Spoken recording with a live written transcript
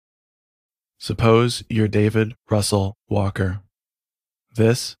Suppose you're David Russell Walker.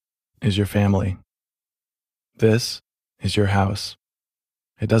 This is your family. This is your house.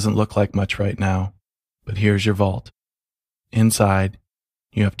 It doesn't look like much right now, but here's your vault. Inside,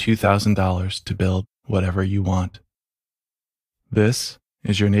 you have $2,000 to build whatever you want. This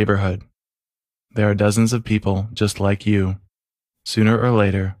is your neighborhood. There are dozens of people just like you. Sooner or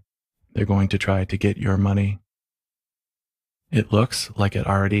later, they're going to try to get your money. It looks like it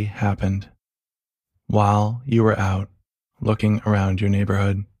already happened. While you were out looking around your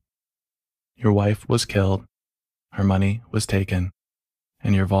neighborhood, your wife was killed, her money was taken,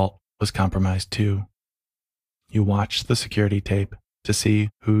 and your vault was compromised too. You watched the security tape to see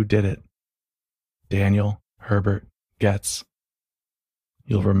who did it. Daniel Herbert Getz.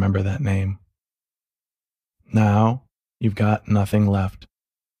 You'll remember that name. Now you've got nothing left,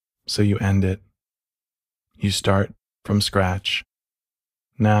 so you end it. You start from scratch.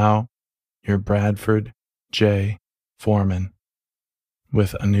 Now you're Bradford J. Foreman,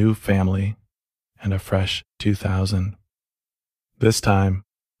 with a new family and a fresh 2,000. This time,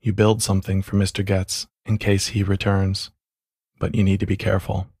 you build something for Mr. Getz in case he returns, but you need to be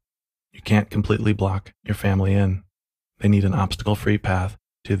careful. You can't completely block your family in. They need an obstacle-free path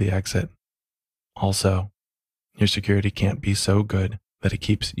to the exit. Also, your security can't be so good that it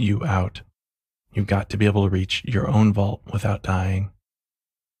keeps you out. You've got to be able to reach your own vault without dying.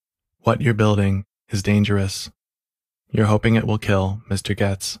 What you're building is dangerous. You're hoping it will kill Mr.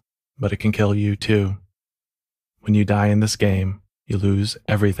 Getz, but it can kill you too. When you die in this game, you lose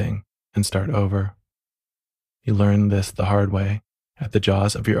everything and start over. You learn this the hard way at the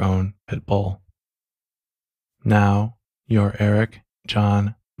jaws of your own pit bull. Now you're Eric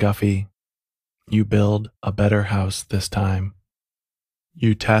John Guffey. You build a better house this time.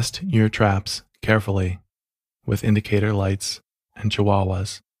 You test your traps carefully with indicator lights and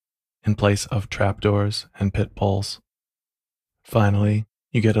chihuahuas in place of trapdoors and pit bulls. Finally,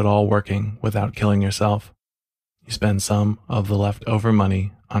 you get it all working without killing yourself. You spend some of the leftover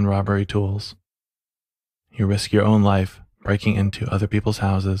money on robbery tools. You risk your own life breaking into other people's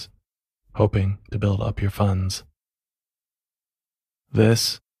houses, hoping to build up your funds.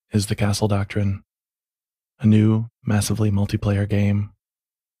 This is the Castle Doctrine, a new, massively multiplayer game.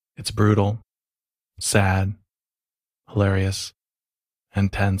 It's brutal, sad, hilarious,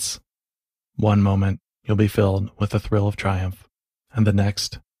 and tense. One moment, you'll be filled with the thrill of triumph, and the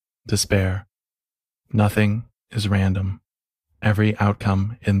next, despair. Nothing is random. Every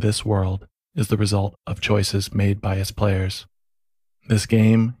outcome in this world is the result of choices made by its players. This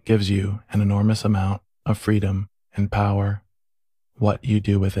game gives you an enormous amount of freedom and power. What you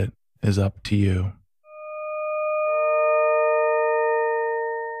do with it is up to you.